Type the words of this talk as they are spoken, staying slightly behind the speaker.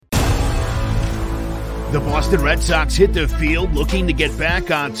The Boston Red Sox hit the field looking to get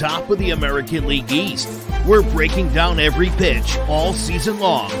back on top of the American League East. We're breaking down every pitch all season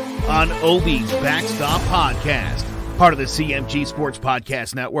long on Ovi's Backstop Podcast, part of the CMG Sports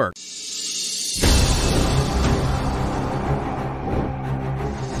Podcast Network.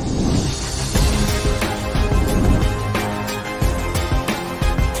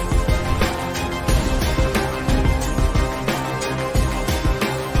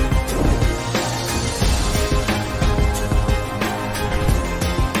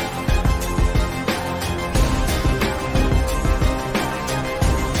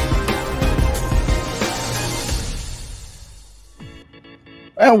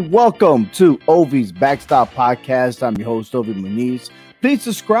 And welcome to Ovi's Backstop Podcast. I'm your host, Ovi Muniz. Please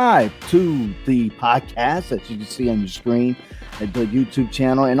subscribe to the podcast that you can see on your screen at the YouTube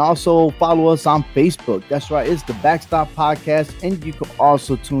channel, and also follow us on Facebook. That's right, it's the Backstop Podcast, and you can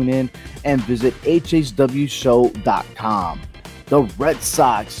also tune in and visit hhwshow.com. The Red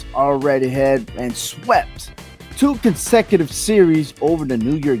Sox already had and swept 2 consecutive series over the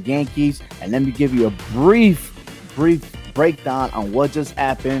New York Yankees, and let me give you a brief breakdown on what just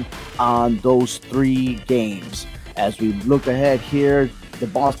happened on those 3 games. As we look ahead here, the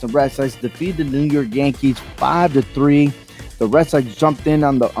Boston Red Sox defeated the New York Yankees 5-3. The Red Sox jumped in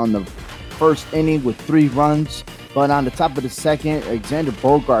on the first inning with 3 runs, but on the top of the second, Alexander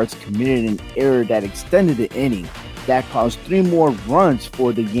Bogaerts committed an error that extended the inning. That caused 3 more runs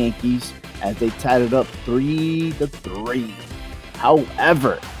for the Yankees as they tied it up 3-3.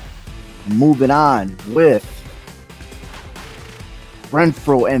 However, moving on with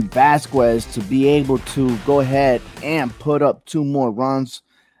Renfroe and Vasquez to be able to go ahead and put up 2 more runs,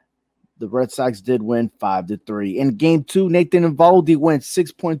 the Red Sox did win 5-3. In Game 2, Nathan Eovaldi went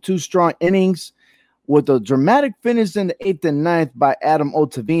 6.2 strong innings with a dramatic finish in the 8th and 9th by Adam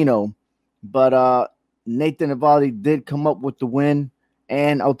Ottavino. But Nathan Eovaldi did come up with the win,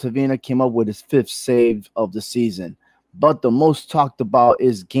 and Ottavino came up with his 5th save of the season. But the most talked about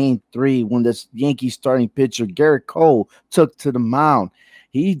is Game 3 when the Yankees starting pitcher Garrett Cole took to the mound.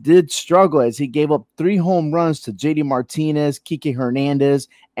 He did struggle as he gave up 3 home runs to JD Martinez, Kike Hernandez,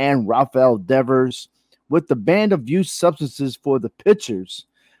 and Rafael Devers. With the ban of used substances for the pitchers,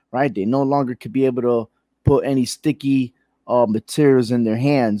 right? They no longer could be able to put any sticky materials in their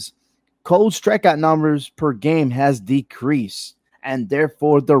hands. Cole's strikeout numbers per game has decreased, and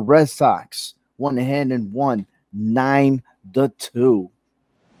therefore the Red Sox went ahead and won 9-2.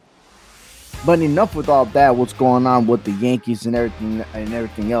 But enough with all that. What's going on with the Yankees and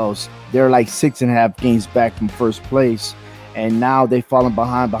everything else? They're like 6.5 games back from first place, and now they've fallen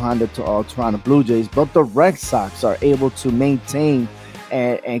behind the Toronto Blue Jays. But the Red Sox are able to maintain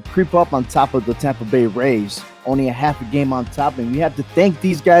and creep up on top of the Tampa Bay Rays. Only a half a game on top, and we have to thank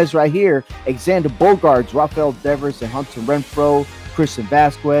these guys right here: Alexander Bogaerts, Rafael Devers, and Hunter Renfroe, Christian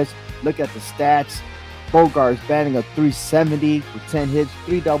Vasquez. Look at the stats. Bogaerts batting a .370 with 10 hits,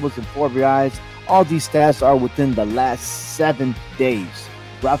 3 doubles, and 4 RBIs. All these stats are within the last 7 days.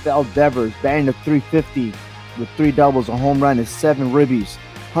 Rafael Devers batting a .350 with 3 doubles, a home run, and 7 ribbies.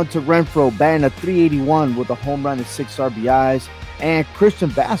 Hunter Renfroe batting a .381 with a home run and 6 RBIs. And Christian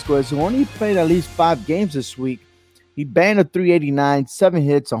Vasquez, who only played at least 5 games this week, he batted a .389, 7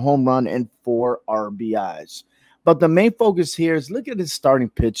 hits, a home run, and 4 RBIs. But the main focus here is look at his starting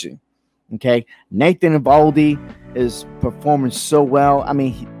pitching. Okay, Nathan Eovaldi is performing so well. I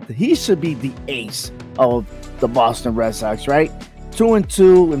mean, he should be the ace of the Boston Red Sox, right?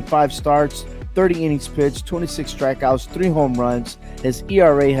 2-2 in 5 starts, 30 innings pitched, 26 strikeouts, 3 home runs. His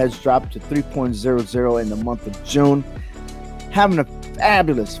ERA has dropped to 3.00 in the month of June. Having a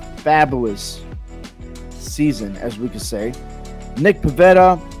fabulous season, as we could say. Nick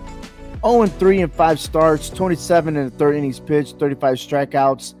Pivetta, 0-3 in 5 starts, 27 in the 3rd innings pitched, 35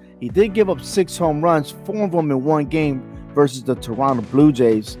 strikeouts. He did give up 6 home runs, 4 of them in 1 game versus the Toronto Blue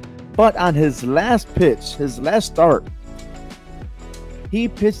Jays. But on his last pitch, his last start, he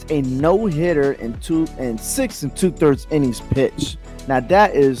pitched a no-hitter in 6 2/3 innings pitched. Now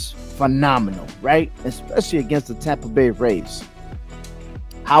that is phenomenal, right? Especially against the Tampa Bay Rays.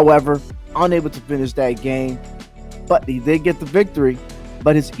 However, unable to finish that game, but he did get the victory.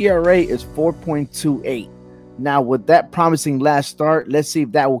 But his ERA is 4.28. Now, with that promising last start, let's see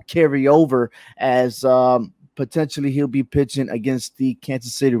if that will carry over as potentially he'll be pitching against the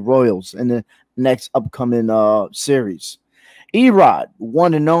Kansas City Royals in the next upcoming series. Erod,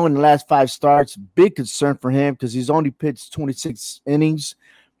 1-0 in the last 5 starts. Big concern for him because he's only pitched 26 innings,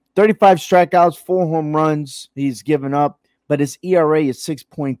 35 strikeouts, 4 home runs he's given up, but his ERA is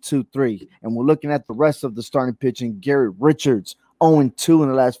 6.23. And we're looking at the rest of the starting pitching. Garrett Richards, 0-2 in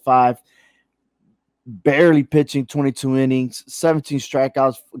the last 5. barely pitching 22 innings, 17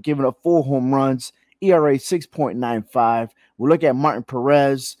 strikeouts, giving up 4 home runs, ERA 6.95. We look at Martin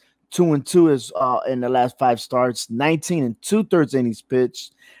Perez, 2-2 is in the last 5 starts, 19 2/3 innings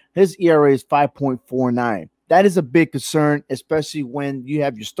pitched. His ERA is 5.49. That is a big concern, especially when you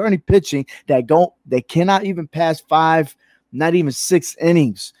have your starting pitching they cannot even pass 5, not even 6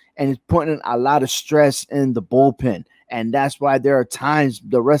 innings, and it's putting a lot of stress in the bullpen. And that's why there are times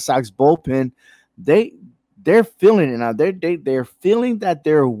the Red Sox bullpen, they're feeling it now. They're feeling that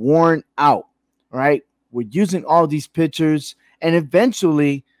they're worn out, right? We're using all these pitchers, and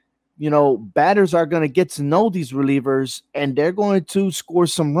eventually, batters are going to get to know these relievers, and they're going to score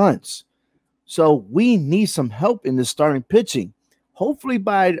some runs. So we need some help in the starting pitching. Hopefully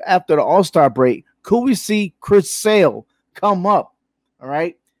by after the All-Star break, could we see Chris Sale come up? All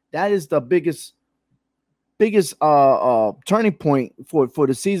right. That is the biggest turning point for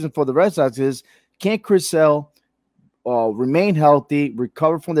the season for the Red Sox is, can Chris Sale remain healthy,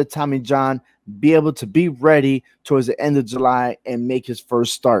 recover from the Tommy John, be able to be ready towards the end of July and make his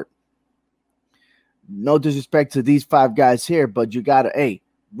first start? No disrespect to these 5 guys here, but you got to,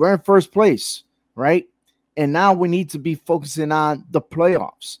 we're in first place, right? And now we need to be focusing on the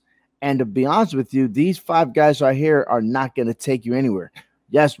playoffs. And to be honest with you, these 5 guys right here are not going to take you anywhere.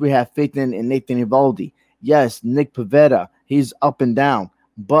 Yes, we have faith in Nathan Eovaldi. Yes, Nick Pivetta, he's up and down,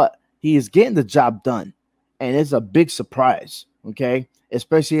 but he is getting the job done. And it's a big surprise, okay?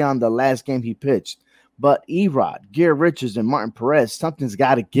 Especially on the last game he pitched. But Erod, Garrett Richards, and Martin Perez, something's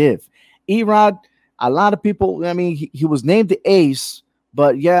got to give. Erod, a lot of people, he was named the ace,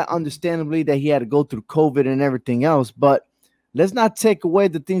 but yeah, understandably that he had to go through COVID and everything else. But let's not take away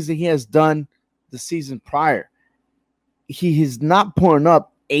the things that he has done the season prior. He is not pulling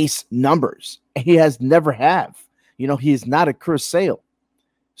up ace numbers. He has never have. He is not a Chris Sale.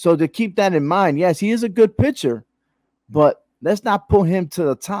 So to keep that in mind, yes, he is a good pitcher, but let's not pull him to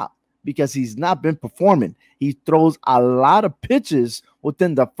the top because he's not been performing. He throws a lot of pitches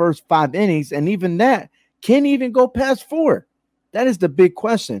within the first 5 innings, and even that can't even go past 4. That is the big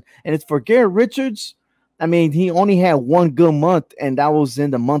question. And it's for Garrett Richards. He only had 1 good month, and that was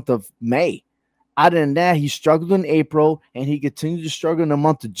in the month of May. Other than that, he struggled in April, and he continued to struggle in the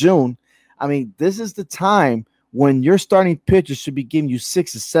month of June. This is the time when your starting pitcher should be giving you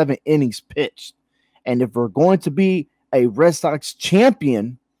 6 to 7 innings pitched. And if we're going to be a Red Sox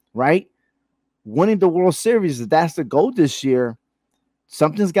champion, right, winning the World Series, if that's the goal this year,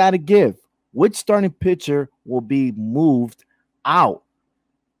 something's got to give. Which starting pitcher will be moved out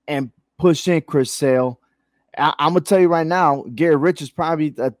and push in Chris Sale? I'm going to tell you right now, Garrett Richards is probably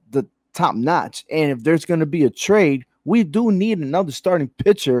the top notch. And if there's going to be a trade, we do need another starting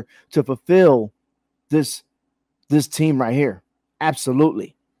pitcher to fulfill this team right here.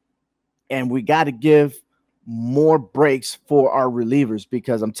 Absolutely. And we got to give more breaks for our relievers,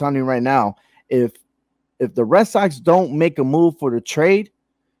 because I'm telling you right now, if the Red Sox don't make a move for the trade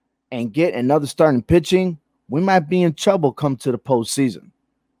and get another starting pitching, we might be in trouble come to the postseason.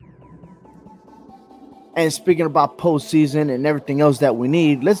 And speaking about postseason and everything else that we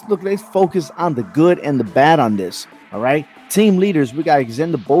need, let's focus on the good and the bad on this. All right. Team leaders, we got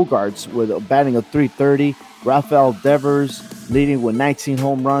Xander Bogaerts with a batting of .330. Rafael Devers leading with 19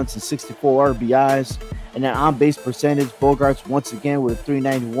 home runs and 64 RBIs. And then on base percentage, Bogaerts once again with a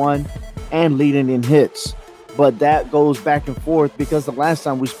 .391 and leading in hits. But that goes back and forth because the last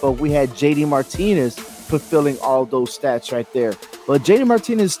time we spoke, we had JD Martinez fulfilling all those stats right there. But JD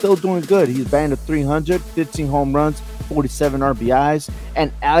Martinez is still doing good. He's batting a .300, 15 home runs, 47 RBIs.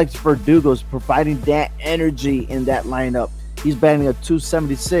 And Alex Verdugo is providing that energy in that lineup. He's batting a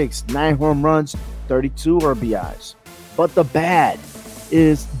 .276, 9 home runs, 32 RBIs. But the bad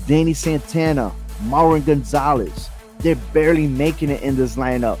is Danny Santana, Marwin Gonzalez. They're barely making it in this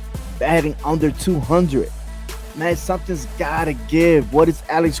lineup, batting under .200. Man, something's got to give. What is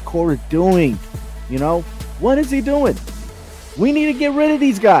Alex Cora doing? What is he doing? We need to get rid of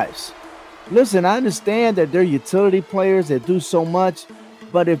these guys. Listen, I understand that they're utility players that do so much,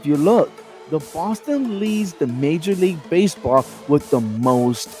 but if you look, the Boston leads the Major League Baseball with the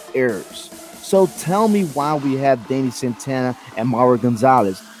most errors. So tell me why we have Danny Santana and Marwin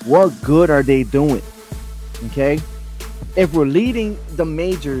Gonzalez. What good are they doing? Okay? If we're leading the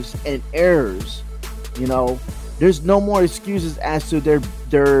majors in errors, there's no more excuses as to they're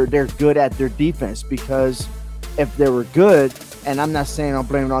good at their defense, because if they were good, and I'm not saying I'm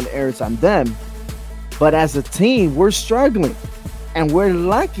blaming all the errors on them, but as a team, we're struggling. And we're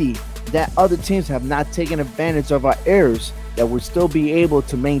lucky that other teams have not taken advantage of our errors, that we'll still be able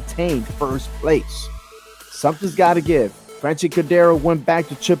to maintain first place. Something's got to give. Franchi Cordero went back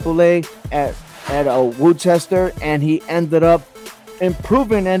to AAA at at Worcester, and he ended up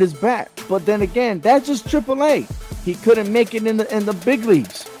improving at his bat. But then again, that's just AAA. He couldn't make it in the big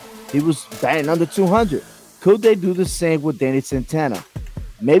leagues. He was batting under 200. Could they do the same with Danny Santana?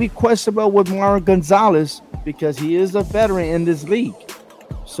 Maybe questionable with Marwin Gonzalez because he is a veteran in this league.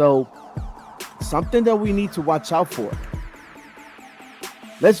 So something that we need to watch out for.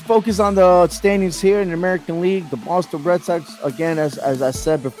 Let's focus on the standings here in the American League. The Boston Red Sox, again, as I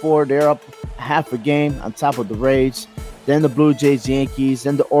said before, they're up half a game on top of the Rays. Then the Blue Jays, Yankees,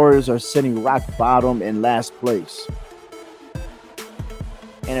 and the Orioles are sitting rock bottom in last place.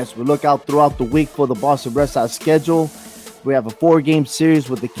 And as we look out throughout the week for the Boston Red Sox schedule, we have a 4-game series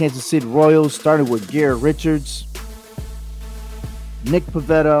with the Kansas City Royals, starting with Garrett Richards, Nick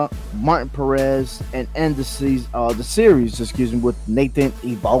Pivetta, Martin Perez, and end the series with Nathan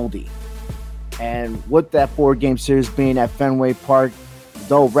Eovaldi. And with that 4-game series being at Fenway Park,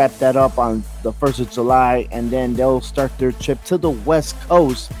 they'll wrap that up on the 1st of July, and then they'll start their trip to the West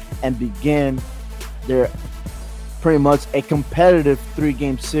Coast and begin their pretty much a competitive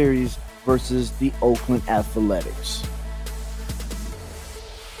 3-game series versus the Oakland Athletics.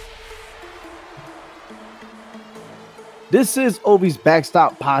 This is Obi's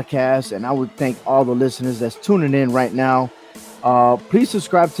Backstop Podcast, and I would thank all the listeners that's tuning in right now. Please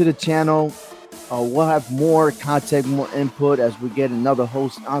subscribe to the channel. We'll have more content, more input as we get another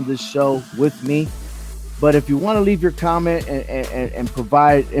host on this show with me. But if you want to leave your comment and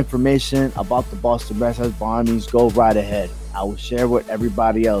provide information about the Boston Red Sox, by all means, go right ahead. I will share with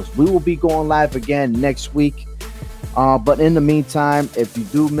everybody else. We will be going live again next week. But in the meantime, if you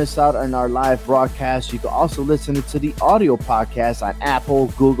do miss out on our live broadcast, you can also listen to the audio podcast on Apple,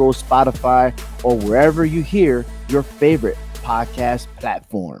 Google, Spotify, or wherever you hear your favorite podcast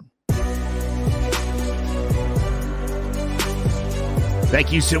platform.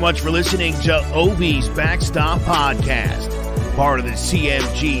 Thank you so much for listening to Obi's Backstop Podcast, part of the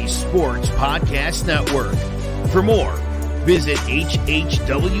CMG Sports Podcast Network. For more, visit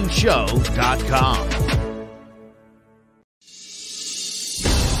hhwshow.com.